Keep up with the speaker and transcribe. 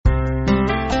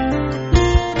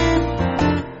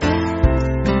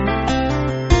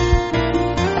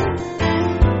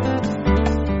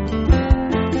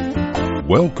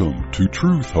Welcome to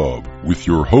Truth Hub with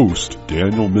your host,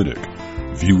 Daniel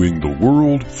Minnick, viewing the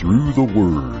world through the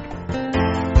Word.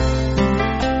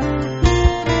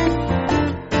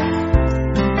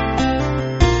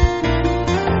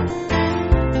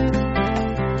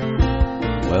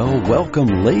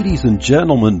 Welcome, ladies and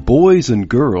gentlemen, boys and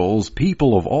girls,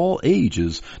 people of all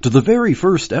ages, to the very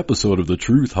first episode of the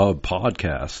Truth Hub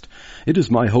podcast. It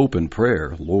is my hope and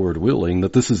prayer, Lord willing,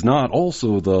 that this is not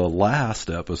also the last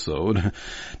episode.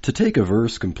 To take a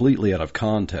verse completely out of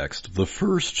context, the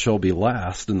first shall be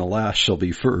last and the last shall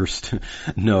be first.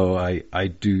 No, I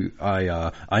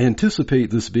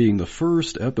anticipate this being the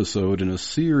first episode in a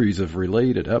series of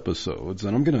related episodes,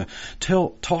 and I'm going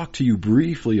to talk to you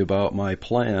briefly about my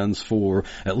plans for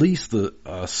at least the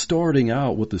starting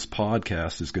out what this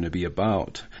podcast is going to be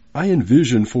about. I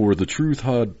envision for the Truth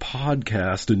Hub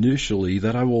podcast initially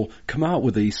that I will come out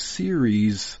with a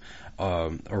series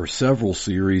or several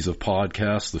series of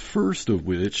podcasts, the first of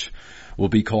which will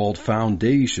be called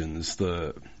Foundations,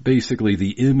 basically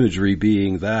the imagery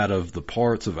being that of the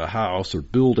parts of a house or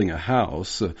building a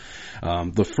house.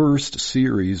 The first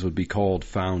series would be called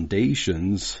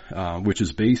Foundations, which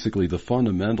is basically the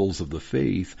fundamentals of the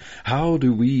faith. How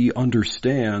do we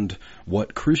understand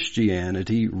what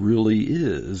Christianity really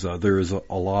is? There is a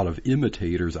lot of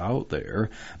imitators out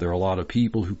there. There are a lot of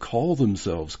people who call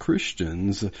themselves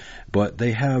Christians, but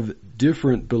they have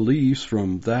different beliefs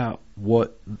from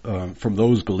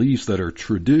those beliefs that are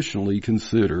traditionally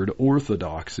considered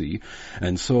orthodoxy.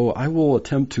 And so I will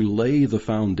attempt to lay the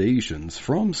foundations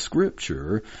from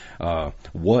Scripture,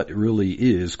 what really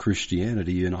is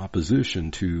Christianity in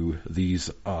opposition to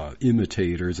these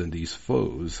imitators and these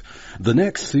foes. The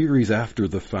next series after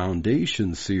the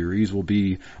Foundation series will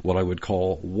be what I would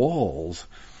call Walls.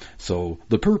 So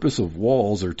the purpose of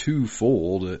walls are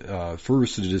twofold.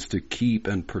 First, it is to keep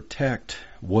and protect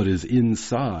what is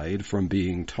inside from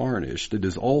being tarnished. It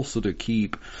is also to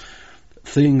keep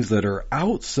things that are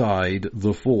outside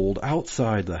the fold,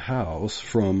 outside the house,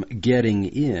 from getting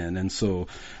in. And so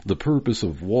the purpose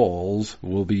of walls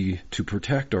will be to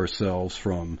protect ourselves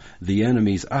from the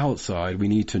enemies outside. We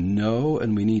need to know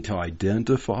and we need to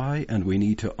identify and we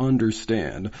need to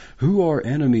understand who our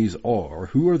enemies are,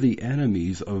 who are the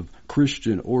enemies of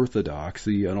Christian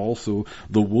orthodoxy, and also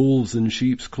the wolves in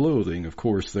sheep's clothing. Of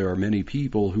course, there are many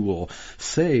people who will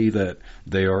say that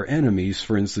they are enemies.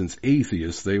 For instance,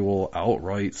 atheists, they will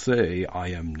outright say, I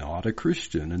am not a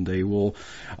Christian, and they will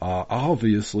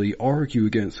obviously argue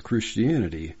against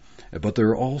Christianity. But there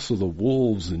are also the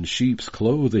wolves in sheep's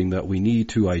clothing that we need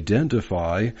to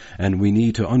identify, and we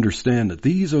need to understand that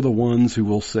these are the ones who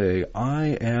will say, I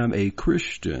am a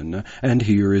Christian, and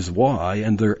here is why,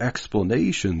 and their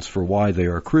explanations for why they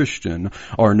are Christian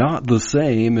are not the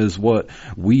same as what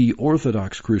we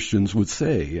Orthodox Christians would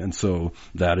say. And so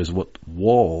that is what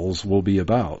Walls will be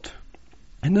about.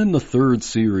 And then the third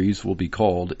series will be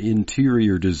called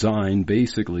Interior Design.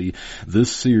 Basically, this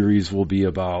series will be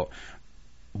about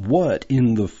what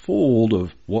in the fold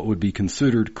of what would be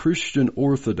considered Christian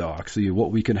orthodoxy,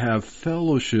 what we can have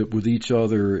fellowship with each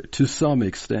other to some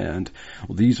extent.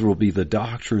 Well, these will be the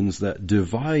doctrines that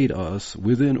divide us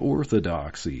within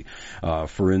orthodoxy.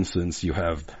 For instance, you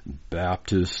have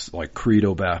Baptists like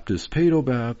Credo Baptists, Paedo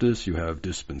Baptists, you have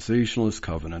dispensationalists,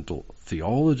 covenantal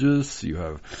theologists, you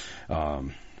have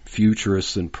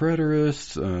futurists and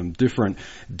preterists,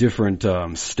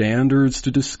 different standards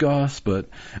to discuss, but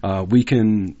we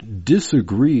can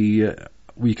disagree.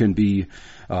 We can be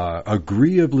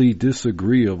agreeably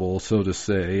disagreeable, so to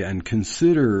say, and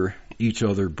consider each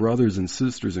other brothers and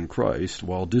sisters in Christ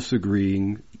while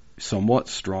disagreeing somewhat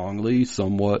strongly,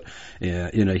 somewhat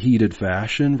in a heated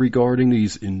fashion regarding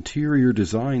these interior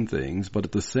design things, but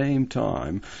at the same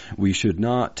time, we should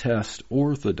not test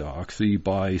orthodoxy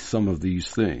by some of these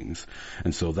things.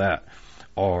 And so that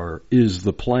is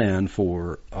the plan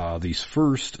for these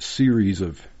first series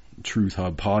of Truth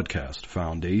Hub podcast,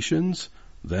 Foundations,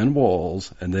 then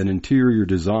Walls, and then Interior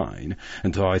Design.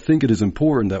 And so I think it is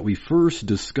important that we first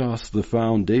discuss the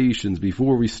foundations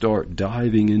before we start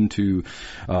diving into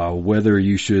whether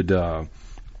you should,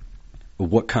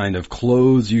 what kind of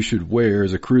clothes you should wear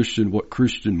as a Christian, what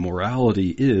Christian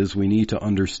morality is. We need to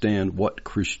understand what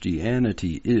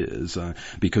Christianity is,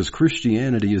 because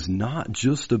Christianity is not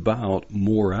just about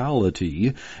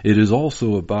morality. It is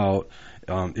also about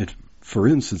for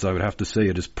instance, I would have to say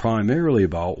it is primarily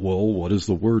about, well, what does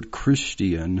the word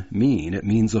Christian mean? It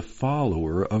means a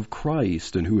follower of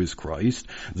Christ. And who is Christ?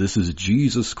 This is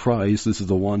Jesus Christ. This is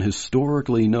the one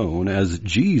historically known as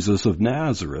Jesus of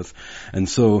Nazareth. And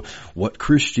so what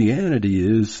Christianity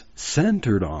is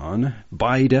centered on,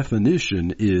 by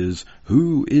definition, is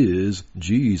who is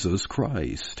Jesus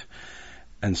Christ.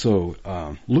 And so,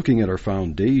 looking at our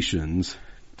foundations,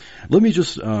 let me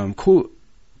just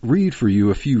read for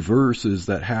you a few verses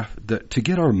that to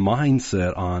get our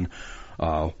mindset on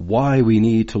why we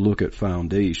need to look at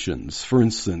foundations. For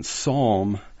instance,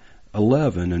 Psalm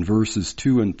 11 and verses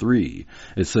 2 and 3,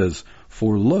 it says,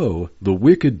 "For lo, the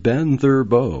wicked bend their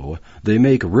bow, they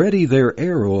make ready their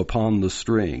arrow upon the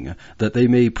string, that they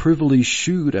may privily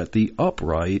shoot at the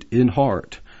upright in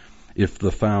heart. If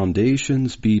the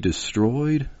foundations be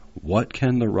destroyed, what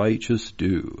can the righteous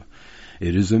do?"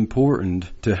 It is important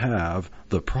to have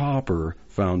the proper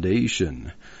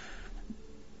foundation.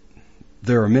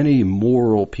 There are many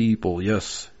moral people.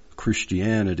 Yes,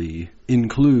 Christianity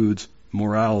includes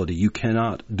morality. You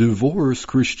cannot divorce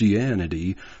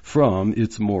Christianity from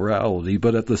its morality,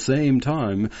 but at the same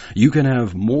time, you can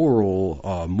have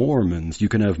moral Mormons, you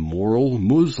can have moral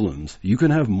Muslims, you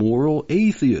can have moral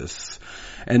atheists.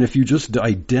 And if you just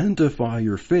identify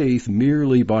your faith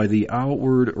merely by the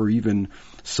outward or even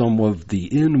some of the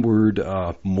inward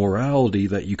morality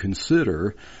that you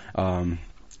consider,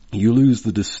 you lose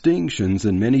the distinctions,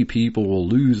 and many people will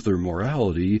lose their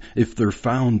morality if their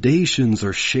foundations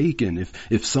are shaken.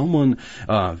 If someone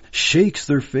shakes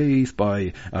their faith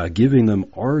by giving them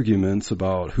arguments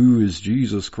about who is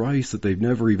Jesus Christ that they've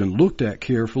never even looked at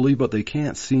carefully, but they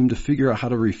can't seem to figure out how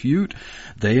to refute,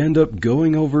 they end up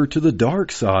going over to the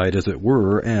dark side, as it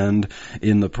were, and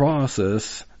in the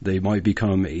process, they might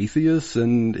become atheists,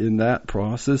 and in that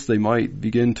process, they might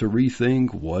begin to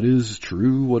rethink what is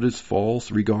true, what is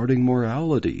false regarding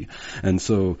morality. And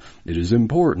so, it is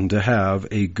important to have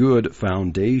a good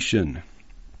foundation.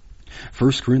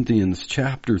 1 Corinthians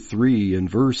chapter 3 and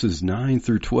verses 9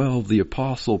 through 12, the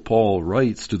Apostle Paul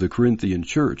writes to the Corinthian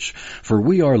church, "For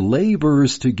we are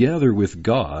laborers together with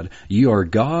God. Ye are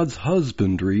God's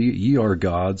husbandry, ye are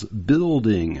God's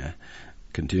building."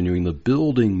 Continuing the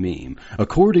building meme.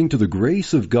 "According to the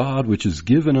grace of God which is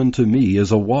given unto me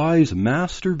as a wise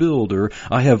master builder,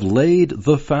 I have laid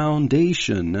the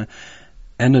foundation,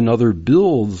 and another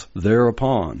builds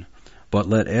thereupon. But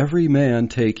let every man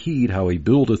take heed how he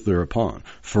buildeth thereupon.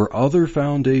 For other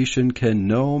foundation can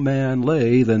no man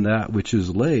lay than that which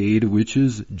is laid, which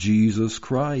is Jesus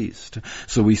Christ."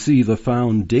 So we see the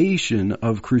foundation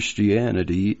of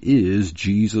Christianity is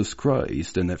Jesus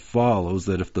Christ, and it follows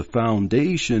that if the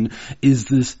foundation is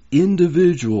this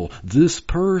individual, this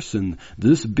person,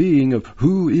 this being of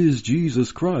who is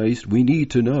Jesus Christ, we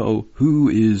need to know who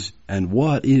is and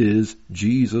what is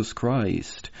Jesus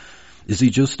Christ. Is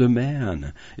he just a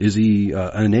man? Is he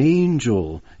an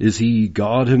angel? Is he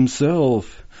God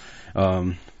himself?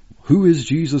 Who is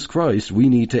Jesus Christ? We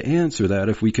need to answer that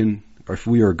if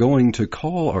we are going to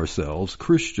call ourselves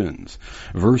Christians.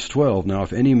 Verse 12, "Now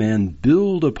if any man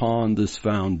build upon this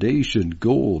foundation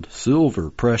gold,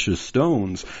 silver, precious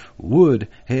stones, wood,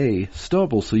 hay,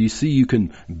 stubble." So you see, you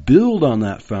can build on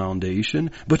that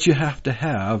foundation, but you have to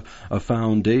have a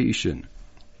foundation.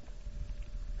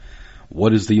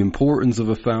 What is the importance of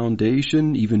a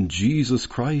foundation? Even Jesus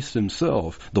Christ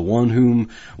himself, the one whom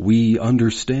we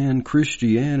understand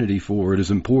Christianity for, it is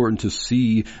important to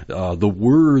see the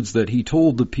words that he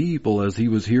told the people as he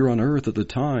was here on earth at the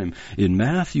time. In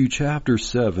Matthew chapter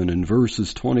 7 and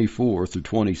verses 24 through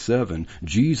 27,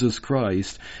 Jesus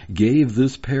Christ gave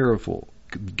this parable.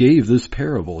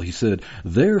 He said,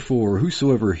 "Therefore,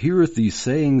 whosoever heareth these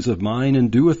sayings of mine and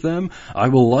doeth them, I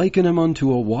will liken him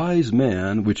unto a wise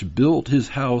man which built his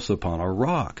house upon a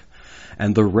rock.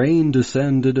 And the rain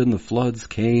descended, and the floods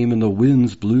came, and the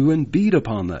winds blew and beat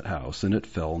upon that house, and it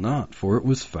fell not, for it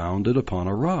was founded upon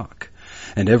a rock.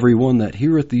 And every one that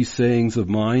heareth these sayings of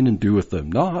mine and doeth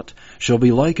them not shall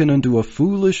be likened unto a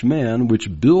foolish man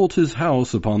which built his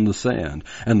house upon the sand.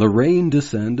 And the rain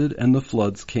descended, and the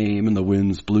floods came, and the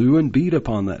winds blew and beat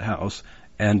upon that house,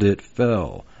 and it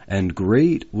fell. And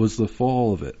great was the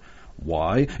fall of it."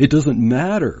 Why? It doesn't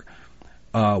matter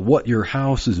what your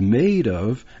house is made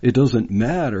of. It doesn't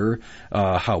matter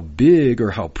how big or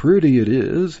how pretty it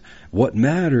is. What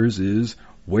matters is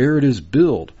where it is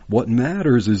built. What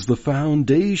matters is the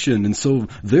foundation. And so,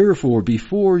 therefore,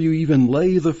 before you even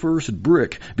lay the first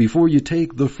brick, before you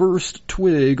take the first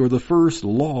twig or the first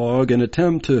log and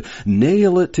attempt to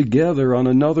nail it together on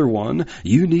another one,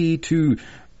 you need to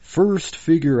first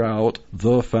figure out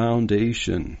the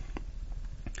foundation.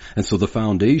 And so the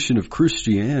foundation of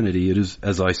Christianity, it is,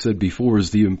 as I said before,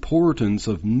 is the importance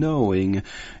of knowing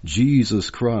Jesus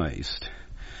Christ.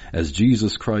 As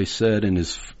Jesus Christ said in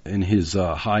his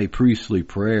high priestly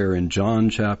prayer in John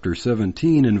chapter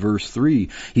 17 and verse 3,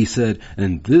 he said,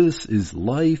 "And this is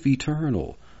life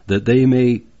eternal, that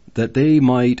they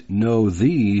might know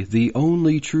thee, the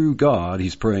only true God,"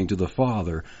 he's praying to the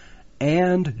Father,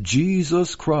 "and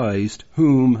Jesus Christ,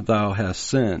 whom thou hast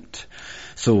sent."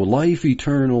 So life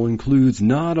eternal includes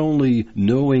not only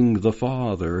knowing the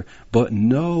Father, but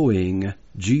knowing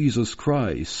Jesus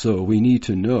Christ. So we need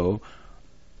to know,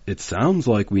 it sounds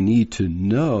like we need to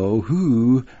know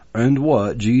who and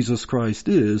what Jesus Christ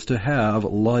is to have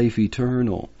life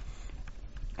eternal.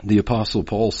 The Apostle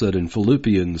Paul said in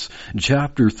Philippians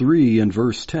chapter 3 and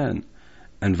verse 10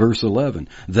 and verse 11,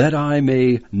 "That I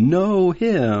may know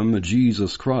him,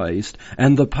 Jesus Christ,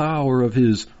 and the power of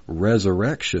his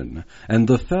resurrection, and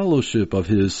the fellowship of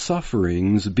his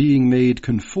sufferings, being made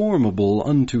conformable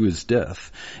unto his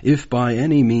death, if by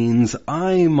any means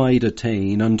I might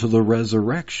attain unto the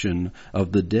resurrection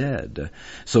of the dead."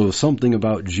 So something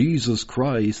about Jesus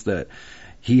Christ, that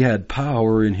he had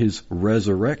power in his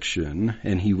resurrection,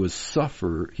 and he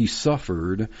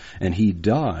suffered and he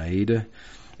died,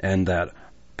 and that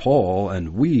Paul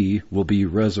and we will be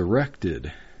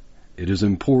resurrected. It is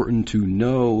important to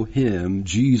know him,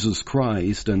 Jesus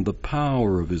Christ, and the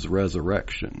power of his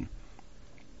resurrection.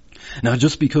 Now,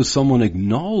 just because someone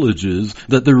acknowledges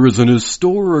that there is an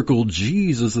historical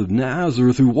Jesus of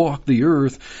Nazareth who walked the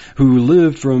earth, who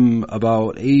lived from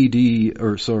about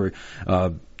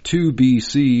 2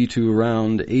 BC to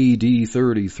around AD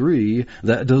 33,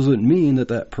 that doesn't mean that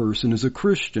that person is a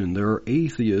Christian. There are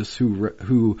atheists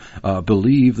who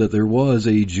believe that there was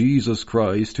a Jesus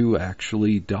Christ who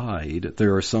actually died.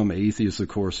 There are some atheists, of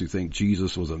course, who think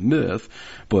Jesus was a myth,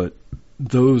 but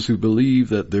those who believe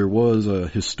that there was a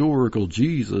historical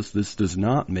Jesus, this does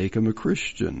not make them a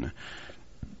Christian.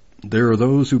 There are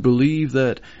those who believe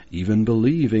that, even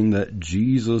believing that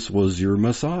Jesus was your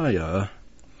Messiah,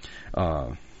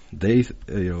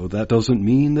 that doesn't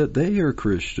mean that they are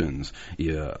Christians.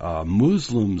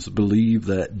 Muslims believe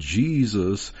that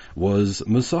Jesus was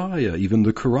Messiah. Even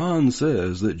the Quran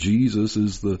says that Jesus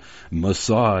is the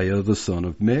Messiah, the son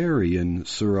of Mary, in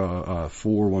Surah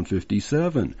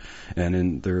 4:157.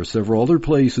 And there are several other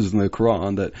places in the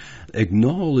Quran that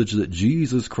acknowledge that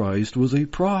Jesus Christ was a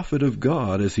prophet of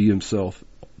God, as he himself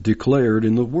declared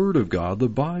in the Word of God, the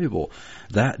Bible.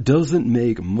 That doesn't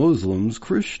make Muslims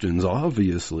Christians,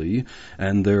 obviously,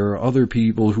 and there are other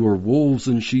people who are wolves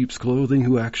in sheep's clothing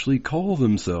who actually call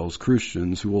themselves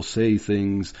Christians, who will say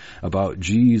things about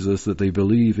Jesus that they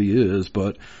believe he is,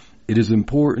 but it is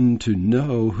important to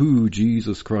know who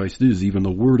Jesus Christ is. Even the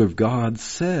Word of God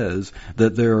says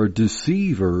that there are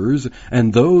deceivers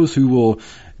and those who will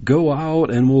go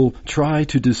out and will try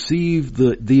to deceive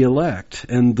the elect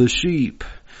and the sheep.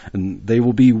 And they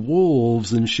will be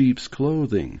wolves in sheep's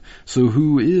clothing. So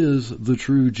who is the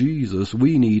true Jesus?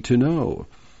 We need to know.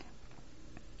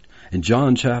 In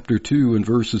John chapter 2 and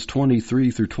verses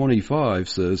 23 through 25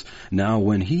 says, "Now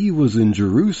when he was in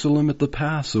Jerusalem at the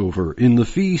Passover, in the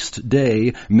feast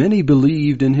day, many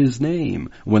believed in his name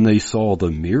when they saw the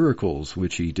miracles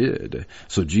which he did."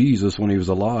 So Jesus, when he was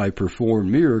alive, performed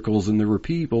miracles, and there were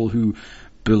people who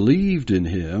believed in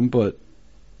him, but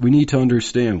we need to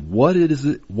understand what is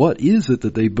it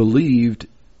that they believed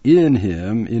in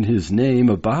him, in his name,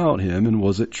 about him, and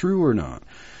was it true or not?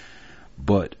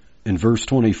 But in verse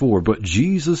 24, "But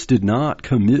Jesus did not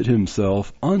commit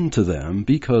himself unto them,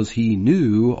 because he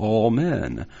knew all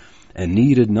men, and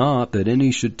needed not that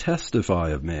any should testify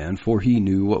of man, for he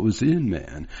knew what was in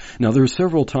man." Now there are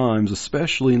several times,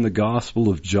 especially in the Gospel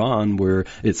of John, where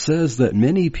it says that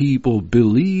many people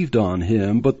believed on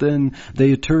him, but then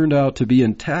they turned out to be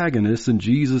antagonists, and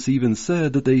Jesus even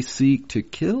said that they seek to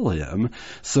kill him.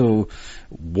 So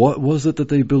what was it that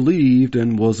they believed,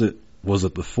 and was it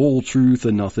the full truth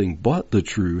and nothing but the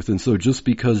truth? And so just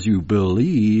because you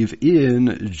believe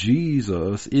in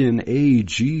Jesus, in a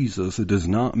Jesus, it does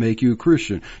not make you a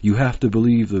Christian. You have to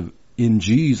believe in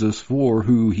Jesus for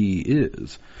who he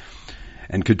is.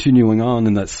 And continuing on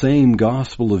in that same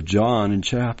Gospel of John in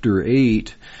chapter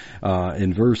 8,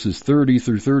 in verses 30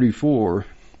 through 34,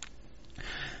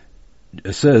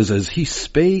 it says, "As he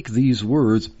spake these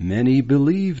words, many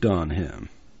believed on him.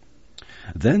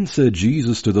 Then said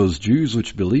Jesus to those Jews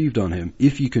which believed on him,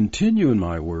 If ye continue in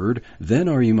my word, then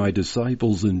are ye my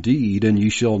disciples indeed, and ye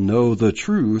shall know the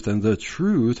truth, and the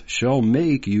truth shall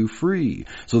make you free."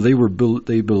 So they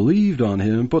believed on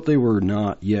him, but they were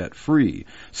not yet free.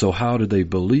 So how did they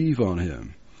believe on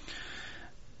him?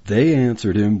 They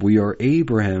answered him, We are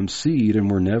Abraham's seed, and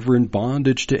were never in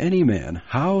bondage to any man.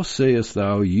 How sayest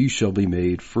thou, Ye shall be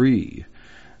made free?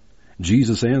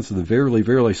 Jesus answered them, Verily,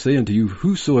 verily, I say unto you,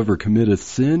 whosoever committeth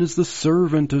sin is the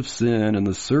servant of sin, and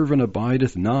the servant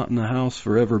abideth not in the house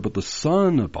forever, but the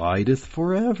Son abideth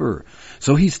forever.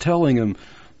 So he's telling him,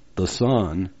 the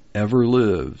Son ever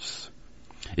lives.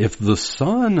 If the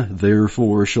Son,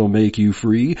 therefore, shall make you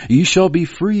free, ye shall be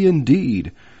free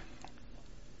indeed.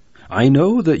 I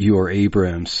know that you are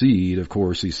Abraham's seed, of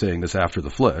course he's saying this after the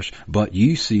flesh, but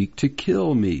ye seek to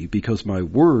kill me, because my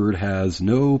word has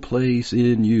no place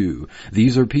in you.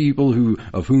 These are people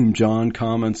of whom John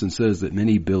comments and says that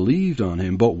many believed on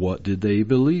him, but what did they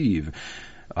believe?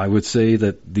 I would say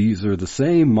that these are the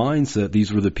same mindset.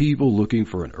 These were the people looking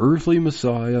for an earthly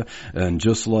Messiah, and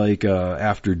just like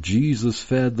after Jesus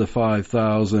fed the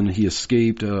 5,000, he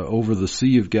escaped over the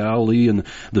Sea of Galilee, and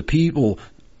the people,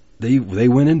 They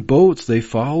went in boats, they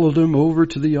followed him over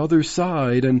to the other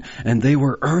side, and they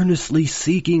were earnestly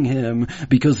seeking him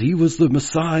because he was the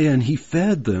Messiah and he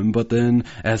fed them. But then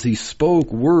as he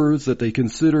spoke words that they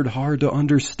considered hard to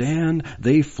understand,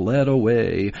 they fled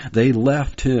away. They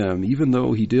left him, even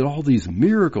though he did all these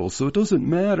miracles. So it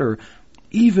doesn't matter.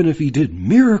 Even if he did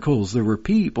miracles, there were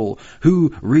people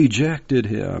who rejected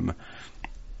him.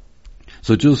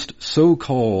 So just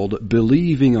so-called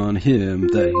believing on him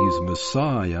that he's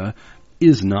Messiah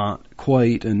is not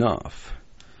quite enough.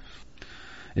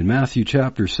 In Matthew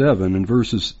chapter 7 and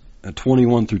verses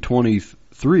 21 through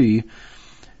 23,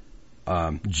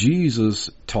 Jesus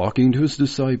talking to his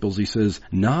disciples, he says,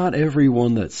 Not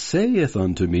everyone that saith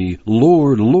unto me,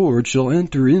 Lord, Lord, shall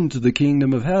enter into the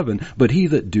kingdom of heaven, but he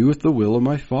that doeth the will of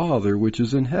my Father which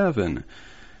is in heaven.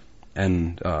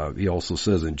 And he also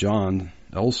says in John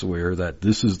elsewhere that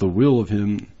this is the will of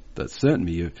him that sent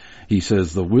me. He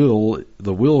says the will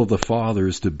of the Father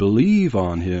is to believe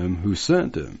on him who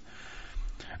sent him.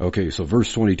 Okay, so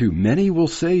verse 22, Many will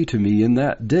say to me in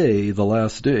that day, the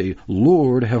last day,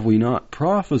 Lord, have we not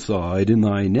prophesied in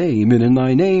thy name, and in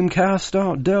thy name cast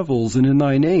out devils, and in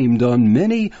thy name done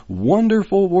many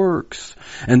wonderful works?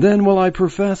 And then will I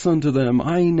profess unto them,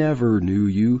 I never knew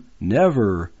you,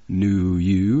 never knew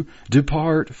you.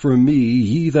 Depart from me,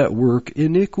 ye that work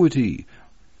iniquity.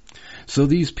 So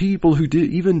these people who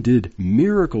did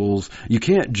miracles, you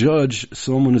can't judge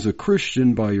someone as a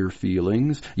Christian by your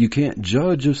feelings. You can't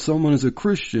judge if someone is a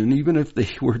Christian even if they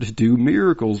were to do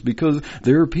miracles, because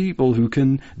there are people who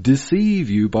can deceive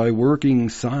you by working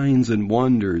signs and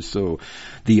wonders. So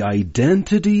the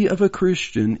identity of a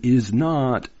Christian is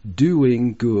not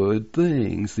doing good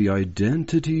things. The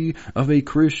identity of a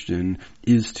Christian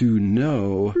is to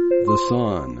know the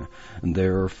Son. And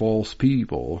there are false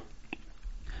people.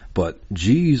 But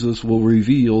Jesus will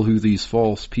reveal who these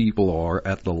false people are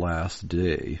at the last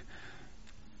day.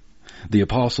 The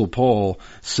Apostle Paul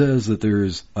says that there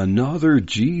is another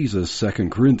Jesus, 2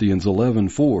 Corinthians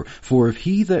 11:4. For if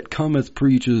he that cometh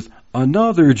preaches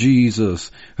another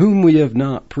Jesus, whom we have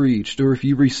not preached, or if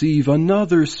ye receive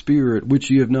another Spirit,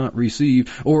 which ye have not received,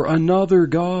 or another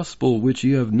gospel, which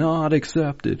ye have not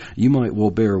accepted, you might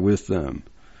well bear with them.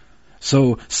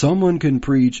 So someone can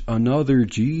preach another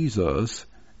Jesus,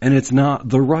 and it's not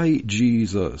the right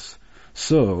Jesus.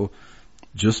 So,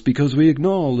 just because we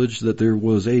acknowledge that there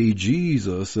was a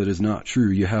Jesus, that is not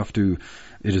true.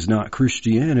 It is not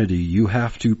Christianity. You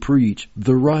have to preach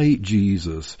the right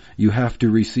Jesus. You have to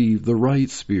receive the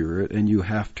right Spirit, and you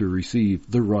have to receive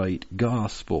the right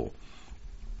gospel.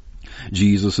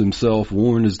 Jesus himself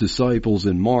warned his disciples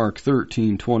in Mark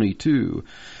 13:22.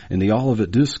 In the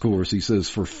Olivet Discourse, he says,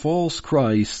 For false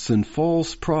Christs and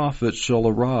false prophets shall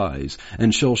arise,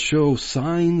 and shall show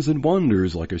signs and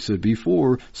wonders, like I said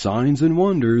before, signs and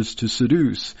wonders to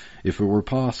seduce, if it were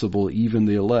possible, even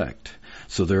the elect.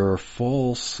 So there are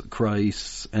false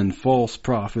Christs and false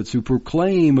prophets who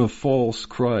proclaim of false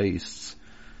Christs.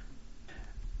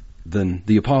 Then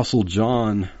the Apostle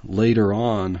John, later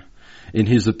on, in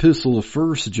his epistle of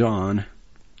 1 John,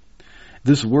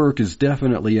 this work is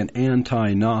definitely an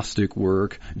anti-Gnostic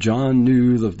work. John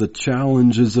knew of the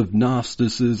challenges of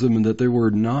Gnosticism, and that there were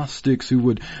Gnostics who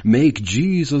would make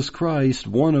Jesus Christ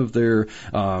one of their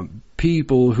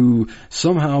people who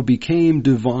somehow became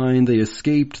divine. They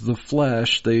escaped the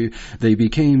flesh. They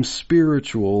became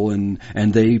spiritual, and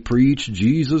they preached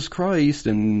Jesus Christ,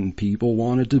 and people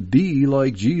wanted to be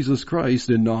like Jesus Christ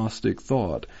in Gnostic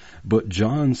thought. But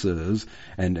John says,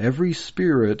 and every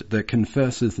spirit that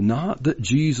confesseth not that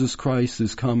Jesus Christ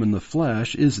is come in the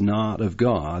flesh is not of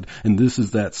God. And this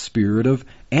is that spirit of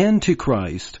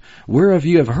Antichrist, whereof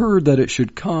ye have heard that it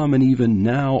should come, and even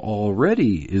now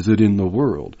already is it in the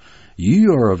world. Ye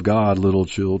are of God, little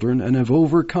children, and have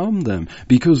overcome them,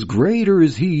 because greater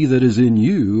is he that is in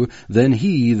you than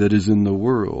he that is in the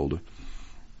world.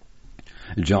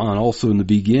 John also in the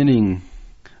beginning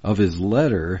of his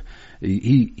letter,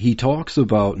 he talks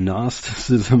about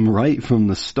Gnosticism right from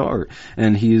the start,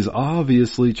 and he is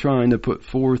obviously trying to put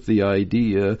forth the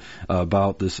idea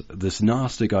about this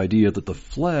Gnostic idea that the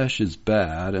flesh is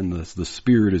bad and the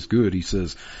spirit is good. He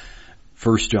says,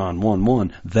 1 John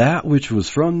 1:1, that which was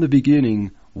from the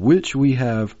beginning, which we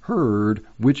have heard,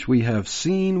 which we have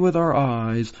seen with our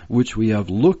eyes, which we have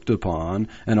looked upon,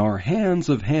 and our hands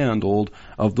have handled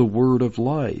of the word of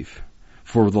life.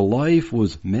 For the life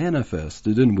was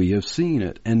manifested, and we have seen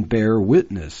it, and bear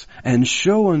witness, and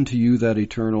show unto you that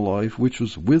eternal life which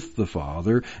was with the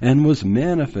Father, and was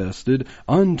manifested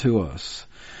unto us.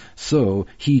 So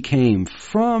he came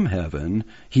from heaven,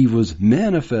 he was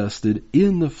manifested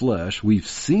in the flesh, we've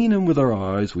seen him with our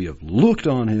eyes, we have looked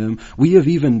on him, we have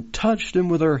even touched him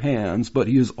with our hands, but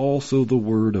he is also the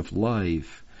word of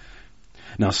life.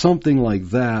 Now something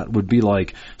like that would be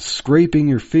like scraping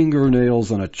your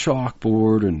fingernails on a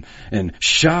chalkboard and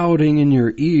shouting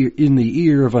in the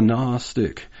ear of a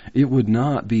Gnostic. It would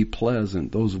not be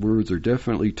pleasant. Those words are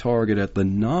definitely targeted at the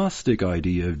Gnostic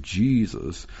idea of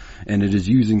Jesus, and it is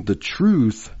using the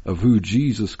truth of who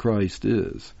Jesus Christ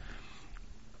is.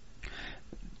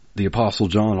 The Apostle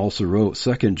John also wrote,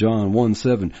 2 John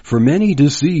 1:7, for many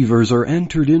deceivers are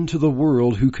entered into the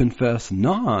world who confess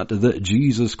not that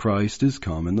Jesus Christ is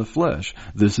come in the flesh.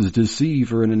 This is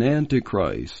deceiver and an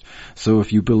antichrist. So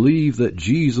if you believe that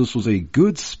Jesus was a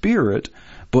good spirit,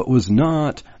 but was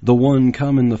not the one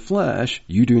come in the flesh,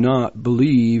 you do not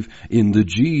believe in the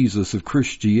Jesus of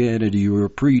Christianity. You are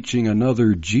preaching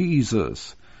another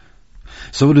Jesus.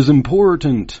 So it is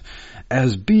important,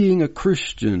 as being a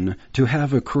Christian, to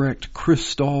have a correct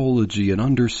Christology, an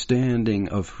understanding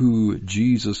of who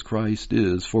Jesus Christ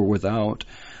is. For without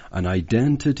an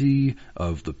identity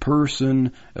of the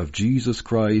person of Jesus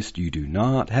Christ, you do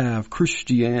not have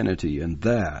Christianity. And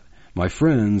that, my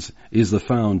friends, is the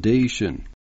foundation.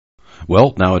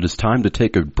 Well, now it is time to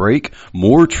take a break.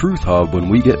 More Truth Hub when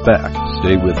we get back.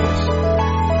 Stay with us.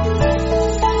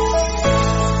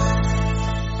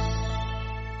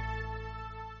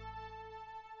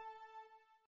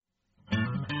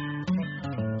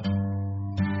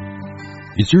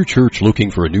 Is your church looking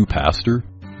for a new pastor?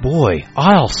 Boy,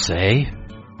 I'll say.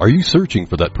 Are you searching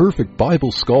for that perfect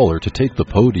Bible scholar to take the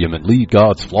podium and lead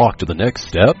God's flock to the next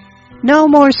step? No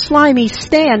more slimy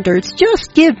standards,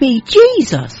 just give me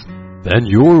Jesus. Then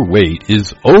your wait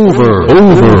is over.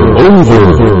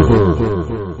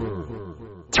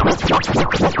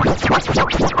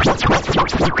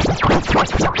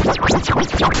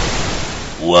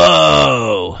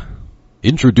 Whoa!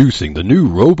 Introducing the new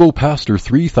RoboPastor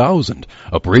 3000,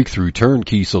 a breakthrough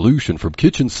turnkey solution from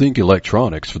kitchen sink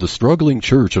electronics for the struggling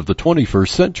church of the 21st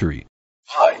century.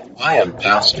 Hi, I am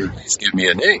Pastor. Please give me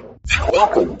a name.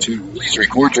 Welcome to Please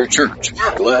Record Your Church.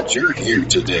 We're glad you're here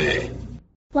today.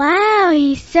 Wow,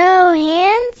 he's so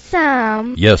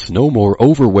handsome. Yes, no more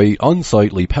overweight,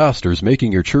 unsightly pastors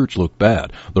making your church look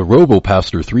bad. The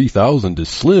RoboPastor 3000 is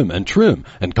slim and trim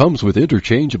and comes with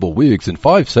interchangeable wigs in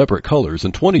 5 separate colors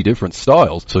and 20 different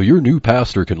styles, so your new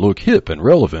pastor can look hip and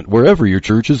relevant wherever your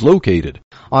church is located.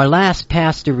 Our last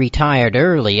pastor retired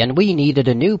early and we needed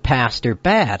a new pastor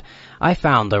bad. I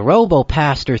found the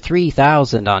RoboPastor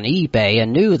 3000 on eBay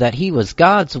and knew that he was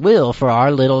God's will for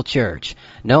our little church.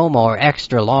 No more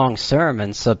extra long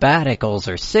sermons,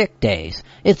 sabbaticals, or sick days.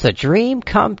 It's a dream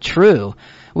come true.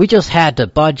 We just had to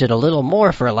budget a little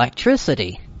more for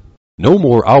electricity. No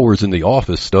more hours in the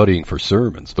office studying for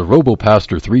sermons. The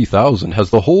RoboPastor 3000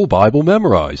 has the whole Bible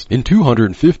memorized in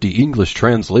 250 English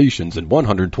translations and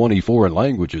 120 foreign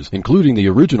languages, including the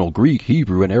original Greek,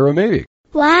 Hebrew, and Aramaic.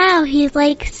 Wow, he's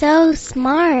like so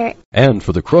smart. And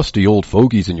for the crusty old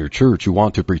fogies in your church who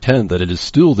want to pretend that it is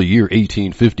still the year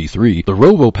 1853, the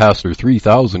RoboPastor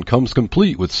 3000 comes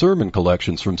complete with sermon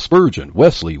collections from Spurgeon,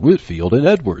 Wesley, Whitfield, and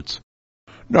Edwards.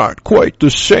 Not quite the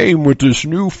same with this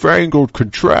newfangled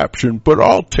contraption, but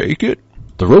I'll take it.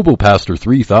 The RoboPastor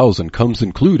 3000 comes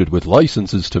included with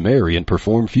licenses to marry and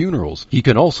perform funerals. He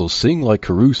can also sing like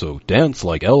Caruso, dance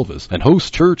like Elvis, and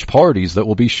host church parties that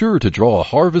will be sure to draw a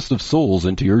harvest of souls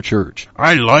into your church.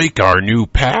 I like our new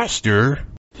pastor.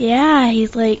 Yeah,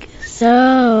 he's like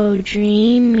so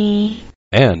dreamy.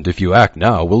 And if you act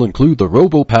now, we'll include the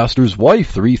Robo-Pastor's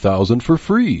Wife 3000 for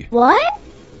free. What?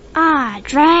 Ah,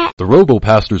 drat. The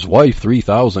Robo-Pastor's Wife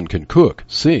 3000 can cook,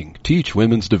 sing, teach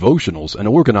women's devotionals, and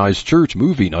organize church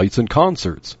movie nights and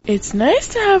concerts. It's nice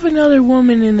to have another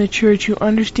woman in the church who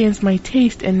understands my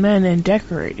taste in men and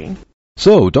decorating.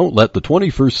 So don't let the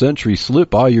 21st century slip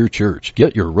by your church.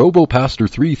 Get your Robo-Pastor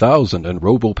 3000 and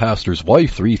Robo-Pastor's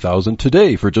Wife 3000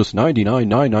 today for just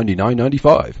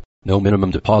 $99,999.95. No minimum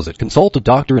deposit. Consult a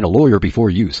doctor and a lawyer before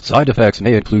use. Side effects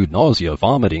may include nausea,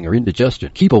 vomiting, or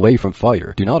indigestion. Keep away from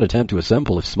fire. Do not attempt to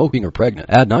assemble if smoking or pregnant.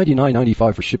 Add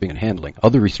 $99.95 for shipping and handling.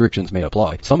 Other restrictions may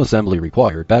apply. Some assembly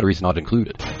required. Batteries not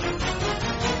included.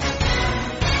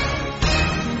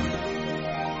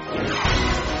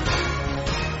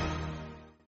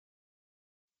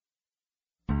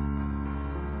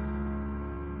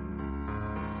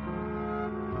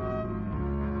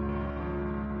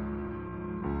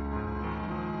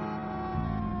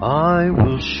 I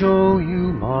will show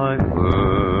you my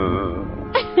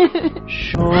world.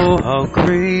 Show how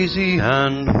crazy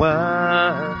and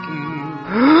wacky.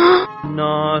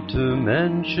 Not to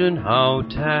mention how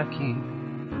tacky.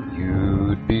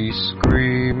 You'd be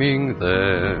screaming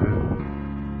there.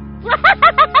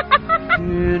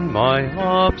 In my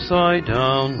upside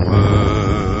down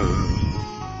world.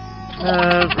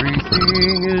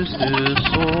 Everything is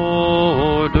disorder.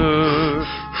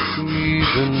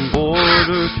 Even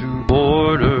border to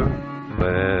border,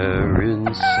 where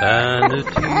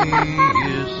insanity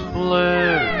is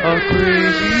flare. A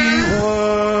crazy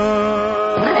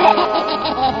world,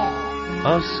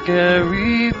 a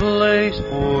scary place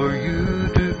for you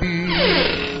to be,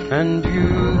 and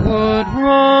you would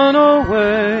run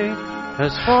away,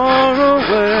 as far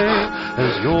away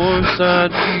as your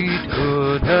sad feet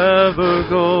could ever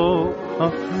go. A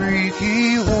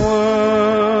freaky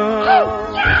world.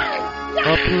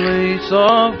 A place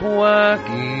of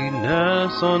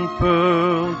wackiness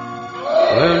unfurled,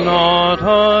 where not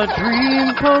a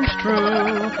dream comes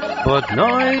true, but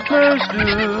nightmares do.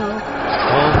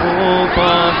 A hope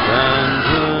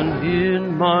abandoned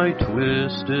in my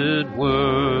twisted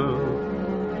world.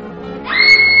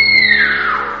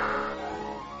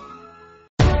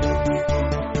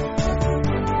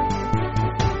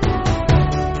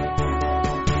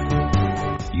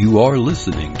 You are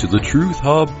listening to the Truth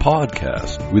Hub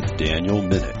podcast with Daniel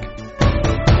Minnick.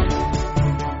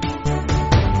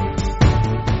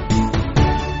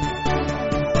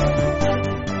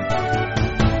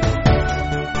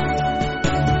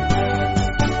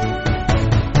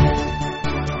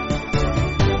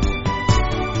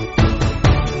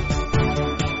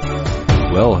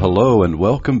 Well, hello and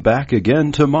welcome back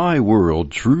again to my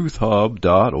world,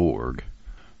 truthhub.org.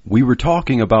 We were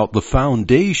talking about the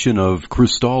foundation of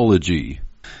Christology.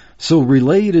 So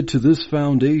related to this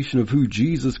foundation of who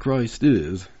Jesus Christ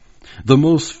is, the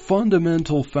most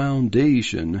fundamental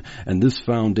foundation, and this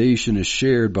foundation is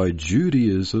shared by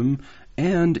Judaism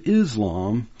and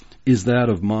Islam, is that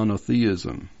of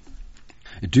monotheism.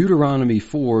 Deuteronomy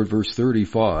 4, verse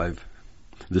 35,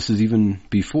 this is even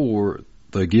before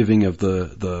the giving of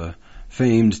the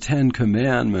famed 10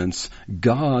 Commandments.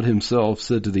 God himself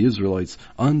said to the Israelites,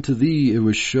 "Unto thee it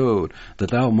was showed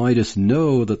that thou mightest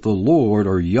know that the Lord,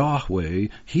 or Yahweh,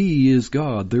 he is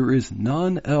God. There is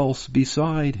none else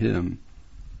beside him."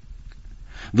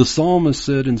 The psalmist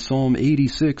said in Psalm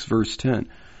 86, verse 10,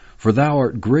 "For thou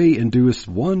art great and doest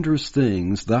wondrous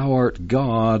things. Thou art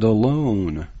God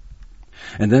alone."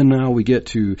 And then now we get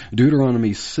to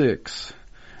Deuteronomy 6,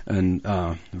 and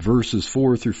verses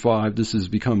 4 through 5, this has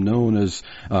become known as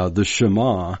the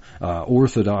Shema.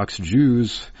 Orthodox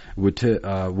Jews would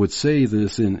say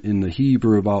this in the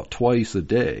Hebrew about twice a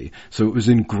day. So it was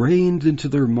ingrained into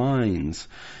their minds.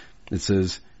 It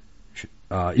says,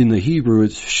 in the Hebrew,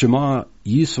 it's Shema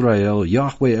Yisrael,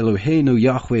 Yahweh Eloheinu,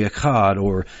 Yahweh Echad,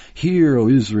 or Hear, O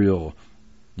Israel,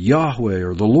 Yahweh,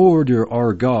 or the Lord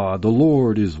our God, the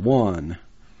Lord is one.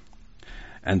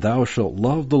 And thou shalt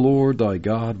love the Lord thy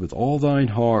God with all thine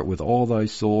heart, with all thy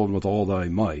soul, and with all thy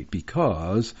might,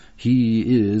 because he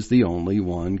is the only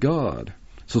one God.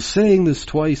 So saying this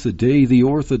twice a day, the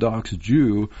Orthodox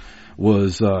Jew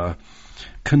was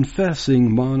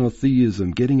confessing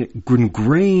monotheism, getting it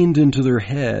ingrained into their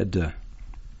head.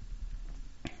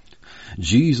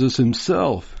 Jesus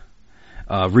himself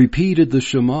repeated the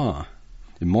Shema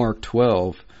in Mark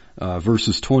 12,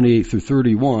 verses 28 through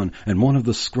 31, "And one of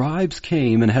the scribes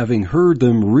came, and having heard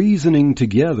them reasoning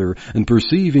together, and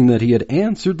perceiving that he had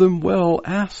answered them well,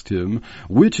 asked him,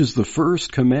 Which is the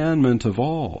first commandment of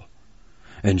all?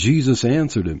 And Jesus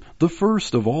answered him, The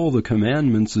first of all the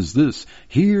commandments is this,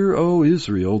 Hear, O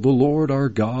Israel, the Lord our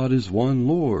God is one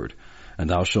Lord. And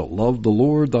thou shalt love the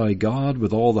Lord thy God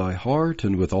with all thy heart,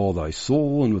 and with all thy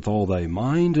soul, and with all thy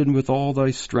mind, and with all thy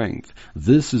strength.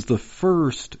 This is the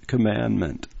first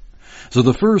commandment. So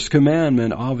the first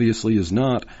commandment obviously is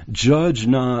not, judge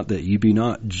not that ye be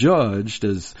not judged,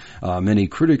 as many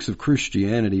critics of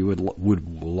Christianity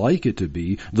would like it to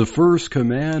be. The first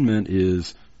commandment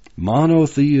is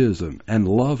monotheism and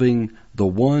loving the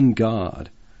one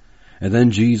God. And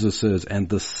then Jesus says, and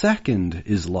the second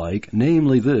is like,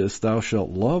 namely this, thou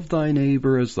shalt love thy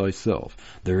neighbor as thyself.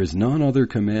 There is none other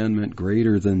commandment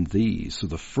greater than these. So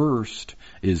the first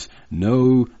is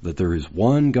know that there is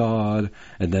one God,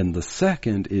 and then the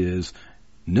second is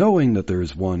knowing that there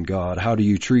is one God. How do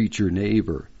you treat your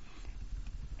neighbor?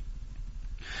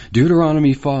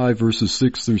 Deuteronomy 5 verses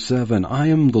 6 through 7, I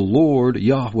am the Lord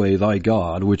Yahweh thy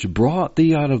God, which brought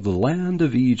thee out of the land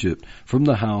of Egypt from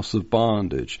the house of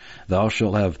bondage. Thou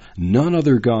shalt have none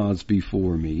other gods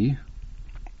before me.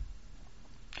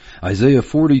 Isaiah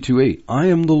 42:8, I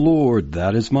am the Lord,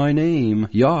 that is my name,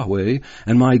 Yahweh,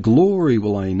 and my glory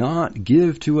will I not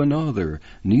give to another,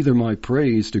 neither my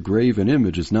praise to graven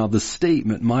images. Now the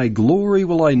statement, my glory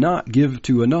will I not give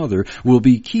to another, will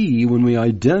be key when we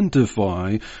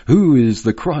identify who is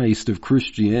the Christ of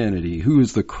Christianity, who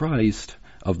is the Christ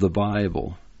of the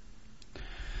Bible.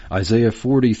 Isaiah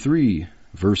 43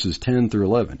 verses 10 through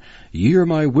 11. Ye are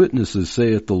my witnesses,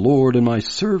 saith the Lord, and my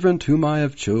servant whom I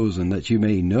have chosen, that you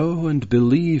may know and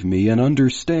believe me, and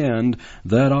understand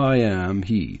that I am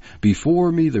he.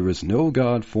 Before me there is no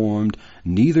God formed,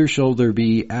 neither shall there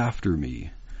be after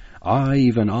me. I,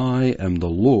 even I, am the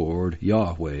Lord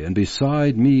Yahweh, and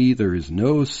beside me there is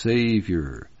no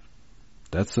Savior.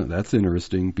 That's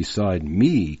interesting. Beside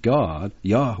me, God,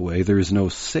 Yahweh, there is no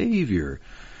Savior.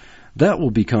 That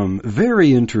will become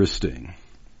very interesting.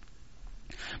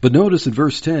 But notice in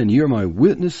verse 10, ye are my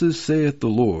witnesses, saith the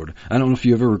Lord. I don't know if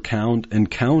you ever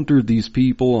encountered these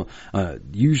people.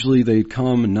 Usually they'd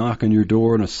come and knock on your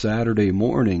door on a Saturday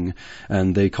morning,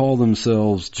 and they call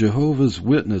themselves Jehovah's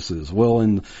Witnesses. Well,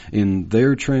 in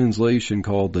their translation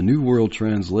called the New World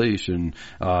Translation,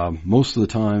 most of the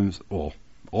times, all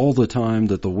the time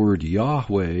that the word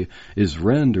Yahweh is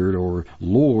rendered, or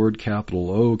Lord,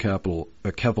 capital O, capital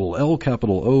L,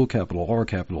 capital O, capital R,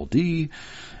 capital D,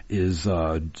 is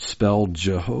spelled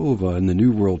Jehovah in the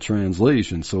New World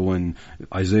Translation. So when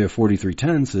Isaiah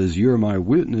 43:10 says, "You're my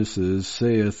witnesses,"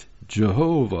 saith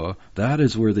Jehovah, that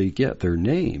is where they get their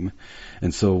name.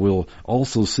 And so we'll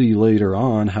also see later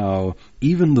on how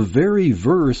even the very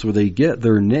verse where they get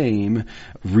their name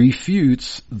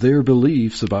refutes their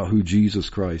beliefs about who Jesus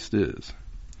Christ is.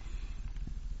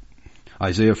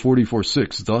 Isaiah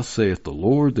 44:6, "Thus saith the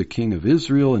Lord, the King of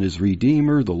Israel, and his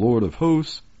Redeemer, the Lord of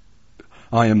hosts,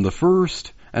 I am the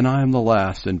first, and I am the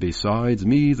last, and besides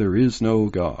me there is no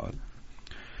God."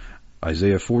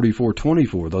 Isaiah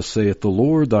 44:24, "Thus saith the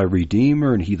Lord, thy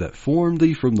Redeemer, and he that formed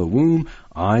thee from the womb,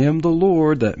 I am the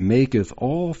Lord that maketh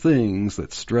all things,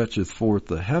 that stretcheth forth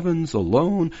the heavens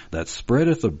alone, that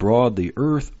spreadeth abroad the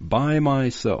earth by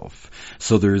myself."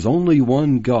 So there is only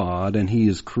one God, and he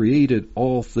has created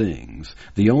all things.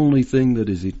 The only thing that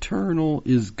is eternal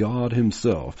is God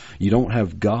himself. You don't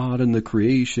have God in the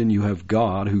creation, you have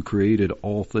God who created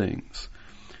all things.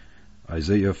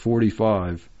 Isaiah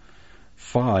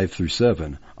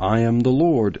 45:5-7, "I am the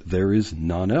Lord, there is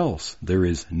none else. There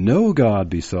is no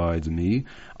God besides me.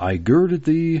 I girded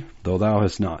thee, though thou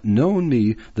hast not known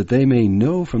me, that they may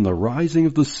know from the rising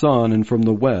of the sun and from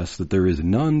the west that there is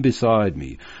none beside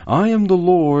me. I am the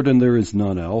Lord, and there is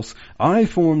none else. I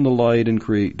form the light and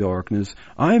create darkness.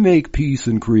 I make peace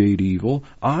and create evil.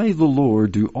 I, the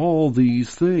Lord, do all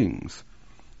these things."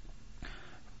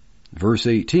 Verse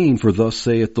 18, "For thus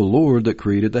saith the Lord that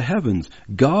created the heavens,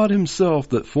 God himself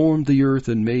that formed the earth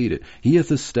and made it. He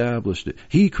hath established it.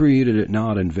 He created it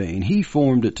not in vain. He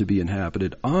formed it to be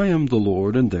inhabited. I am the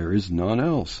Lord, and there is none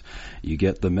else." You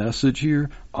get the message here?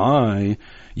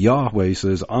 Yahweh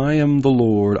says, I am the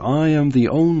Lord. I am the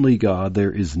only God.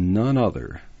 There is none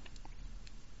other.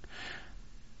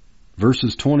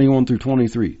 Verses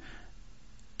 21-23,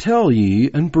 "Tell ye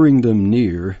and bring them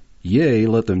near. Yea,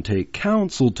 let them take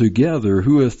counsel together,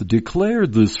 who hath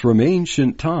declared this from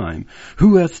ancient time,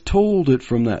 who hath told it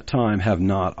from that time. Have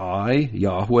not I,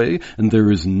 Yahweh, and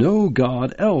there is no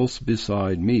God else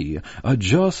beside me, a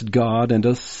just God and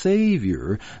a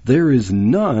Savior, there is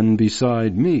none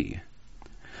beside me.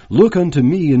 Look unto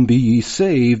me, and be ye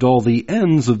saved, all the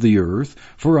ends of the earth,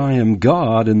 for I am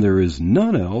God, and there is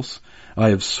none else. I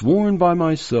have sworn by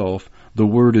myself, the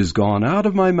word is gone out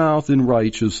of my mouth in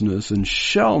righteousness, and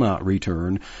shall not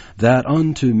return, that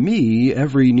unto me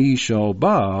every knee shall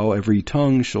bow, every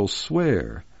tongue shall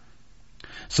swear."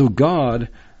 So God,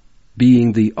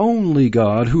 being the only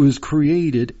God who has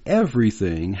created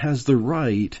everything, has the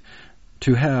right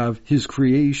to have his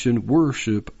creation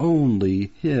worship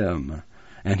only him.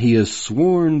 And he has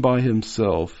sworn by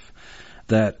himself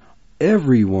that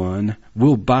everyone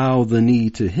will bow the knee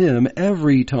to him.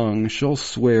 Every tongue shall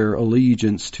swear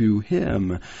allegiance to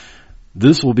him.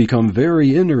 This will become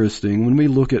very interesting when we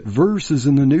look at verses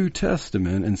in the New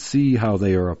Testament and see how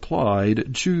they are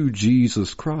applied to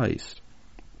Jesus Christ.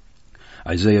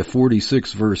 Isaiah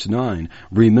 46 verse 9,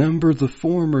 remember the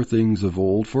former things of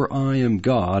old, for I am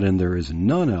God and there is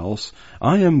none else.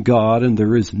 I am God and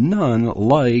there is none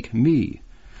like me.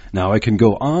 Now I can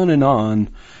go on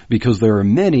because there are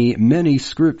many, many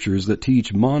scriptures that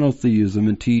teach monotheism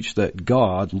and teach that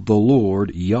God, the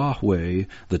Lord, Yahweh,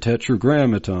 the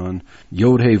Tetragrammaton,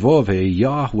 Yod-He-Vav-He,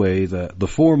 Yahweh, the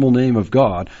formal name of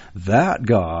God, that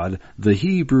God, the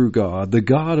Hebrew God, the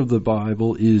God of the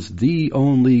Bible, is the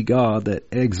only God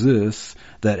that exists,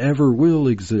 that ever will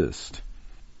exist.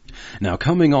 Now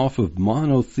coming off of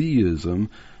monotheism,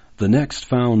 the next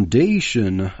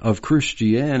foundation of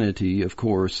Christianity, of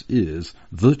course, is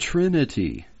the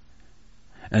Trinity.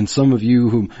 And some of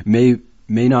you who may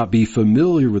not be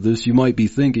familiar with this, you might be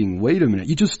thinking, wait a minute,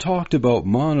 you just talked about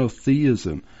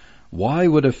monotheism. Why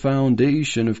would a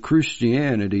foundation of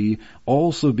Christianity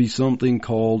also be something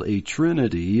called a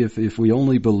Trinity if we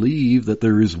only believe that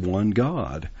there is one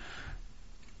God?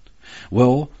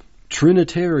 Well,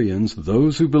 Trinitarians,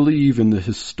 those who believe in the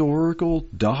historical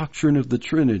doctrine of the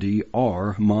Trinity,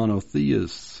 are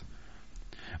monotheists.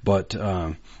 But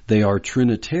they are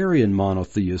Trinitarian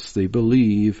monotheists. They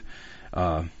believe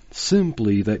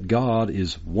simply that God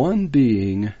is one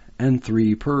being and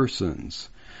three persons.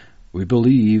 We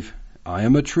believe, I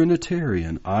am a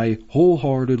Trinitarian. I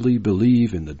wholeheartedly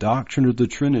believe in the doctrine of the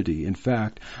Trinity. In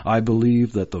fact, I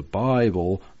believe that the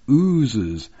Bible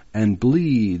oozes and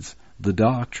bleeds the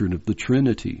doctrine of the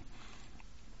Trinity.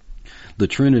 The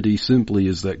Trinity simply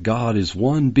is that God is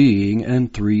one being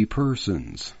and three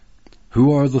persons.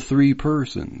 Who are the three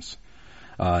persons?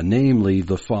 Namely,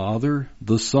 the Father,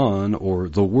 the Son, or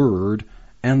the Word,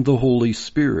 and the Holy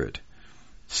Spirit.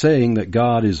 Saying that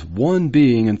God is one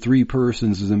being and three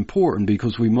persons is important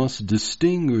because we must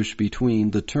distinguish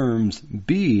between the terms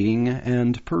being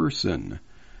and person.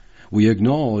 We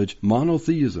acknowledge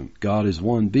monotheism. God is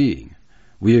one being.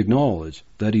 We acknowledge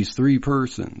that he's three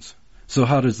persons. So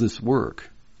how does this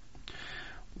work?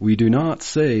 We do not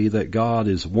say that God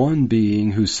is one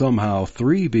being who is somehow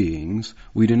three beings.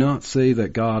 We do not say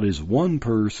that God is one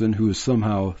person who is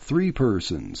somehow three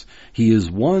persons. He is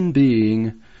one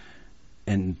being,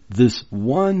 and this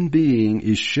one being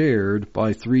is shared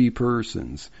by three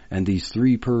persons. And these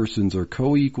three persons are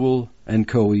co-equal and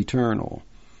co-eternal.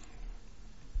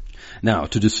 Now,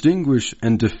 to distinguish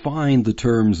and define the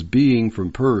terms being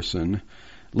from person,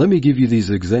 let me give you these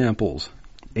examples.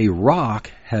 A rock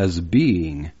has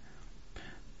being,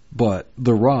 but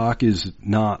the rock is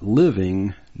not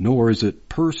living, nor is it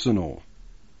personal.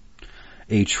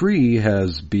 A tree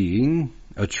has being,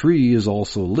 a tree is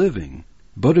also living,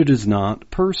 but it is not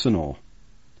personal.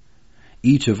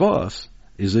 Each of us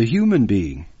is a human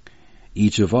being.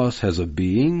 Each of us has a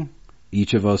being,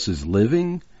 each of us is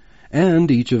living,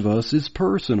 and each of us is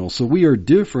personal. So we are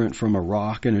different from a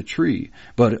rock and a tree.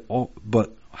 But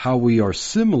how we are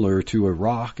similar to a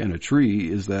rock and a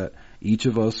tree is that each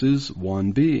of us is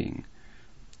one being.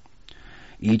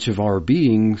 Each of our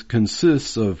beings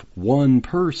consists of one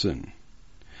person.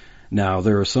 Now,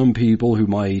 there are some people who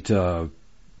might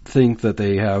think that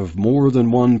they have more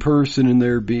than one person in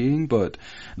their being, but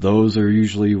those are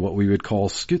usually what we would call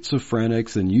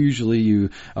schizophrenics, and usually you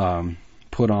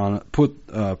put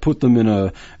them in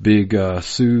a big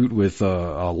suit with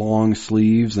long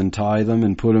sleeves and tie them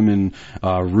and put them in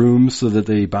rooms so that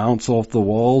they bounce off the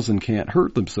walls and can't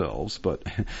hurt themselves. But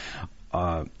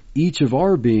each of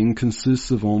our being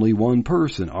consists of only one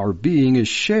person. Our being is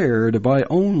shared by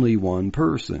only one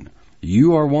person.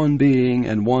 You are one being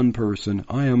and one person.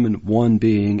 I am one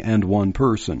being and one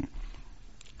person.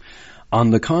 On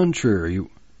the contrary,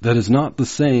 that is not the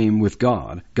same with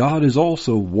God. God is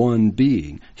also one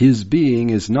being. His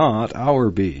being is not our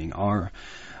being,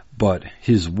 but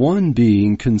his one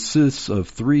being consists of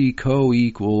three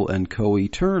co-equal and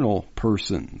co-eternal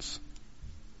persons.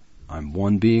 I'm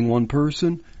one being, one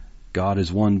person. God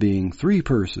is one being, three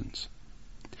persons.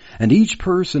 And each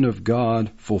person of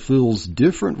God fulfills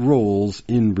different roles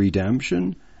in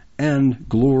redemption and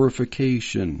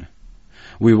glorification.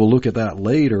 We will look at that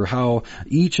later, how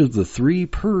each of the three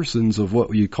persons of what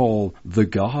we call the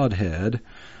Godhead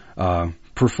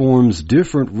performs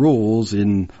different roles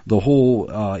in the whole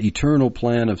eternal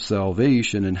plan of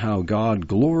salvation and how God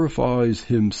glorifies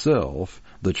himself.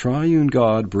 The triune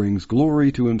God brings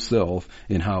glory to himself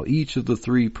in how each of the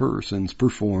three persons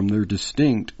perform their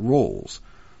distinct roles.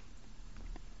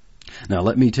 Now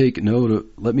let me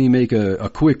make a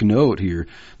quick note here.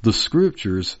 The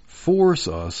scriptures force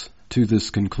us to this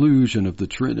conclusion of the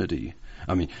Trinity.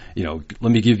 I mean,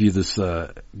 let me give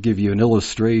you an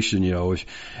illustration.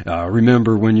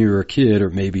 Remember when you were a kid, or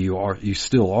maybe you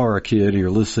still are a kid and you're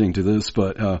listening to this,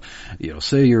 but,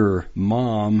 say your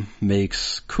mom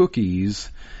makes cookies,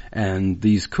 and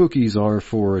these cookies are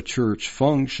for a church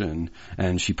function,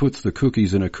 and she puts the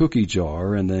cookies in a cookie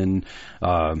jar, and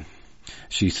then,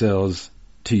 she says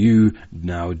to you,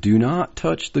 now do not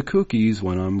touch the cookies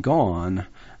when I'm gone.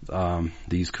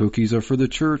 These cookies are for the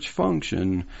church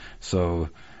function, so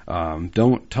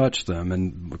don't touch them.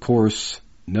 And of course,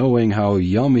 knowing how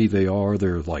yummy they are,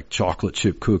 they're like chocolate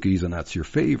chip cookies, and that's your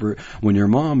favorite. When your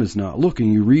mom is not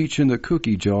looking, you reach in the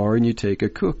cookie jar and you take a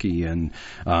cookie. And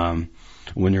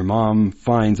when your mom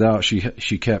finds out,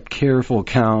 she kept careful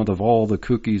count of all the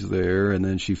cookies there, and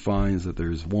then she finds that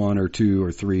there's 1 or 2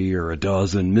 or 3 or a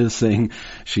dozen missing.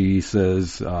 She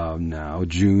says, now,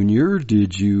 Junior,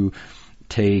 did you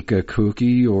take a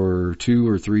cookie or 2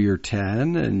 or 3 or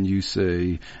 10? And you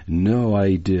say, no,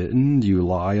 I didn't. You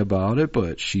lie about it,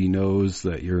 but she knows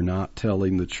that you're not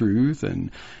telling the truth,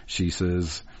 and she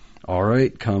says, all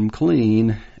right, come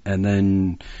clean. And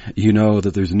then you know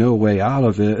that there's no way out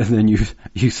of it, and then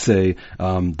you say,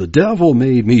 the devil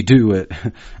made me do it.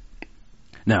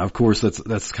 Now, of course,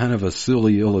 that's kind of a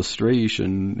silly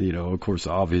illustration. Of course,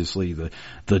 obviously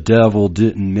the devil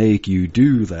didn't make you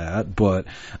do that, but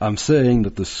I'm saying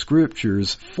that the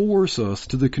scriptures force us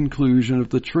to the conclusion of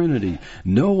the Trinity.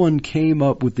 No one came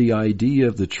up with the idea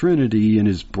of the Trinity in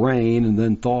his brain and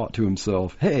then thought to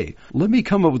himself, hey, let me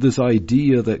come up with this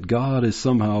idea that God is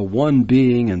somehow one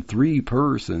being and 3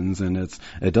 persons, and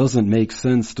it doesn't make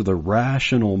sense to the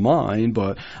rational mind,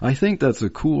 but I think that's a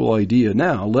cool idea.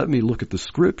 Now, let me look at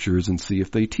the scriptures and see if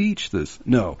they teach this.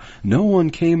 No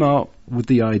one came out with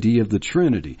the idea of the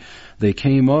Trinity. They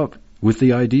came up with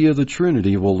the idea of the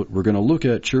Trinity. Well, we're going to look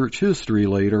at church history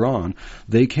later on.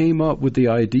 They came up with the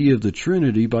idea of the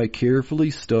Trinity by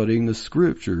carefully studying the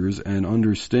scriptures and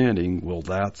understanding, well,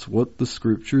 that's what the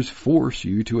scriptures force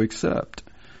you to accept.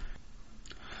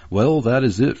 Well, that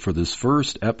is it for this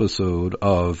first episode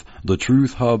of the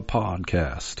Truth Hub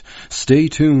podcast. Stay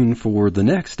tuned for the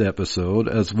next episode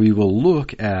as we will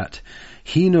look at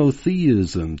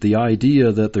Monotheism, the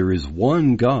idea that there is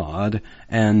one God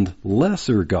and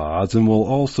lesser gods, and we'll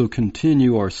also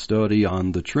continue our study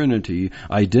on the Trinity,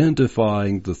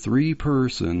 identifying the 3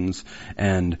 persons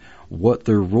and what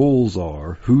their roles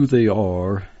are, who they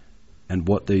are, and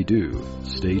what they do.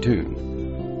 Stay tuned.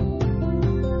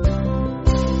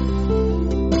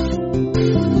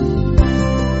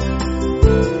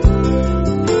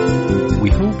 We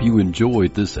hope you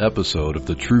enjoyed this episode of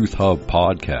the Truth Hub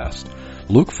podcast.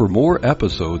 Look for more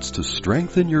episodes to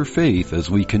strengthen your faith as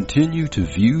we continue to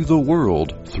view the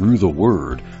world through the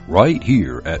Word right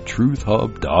here at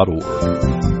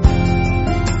truthhub.org.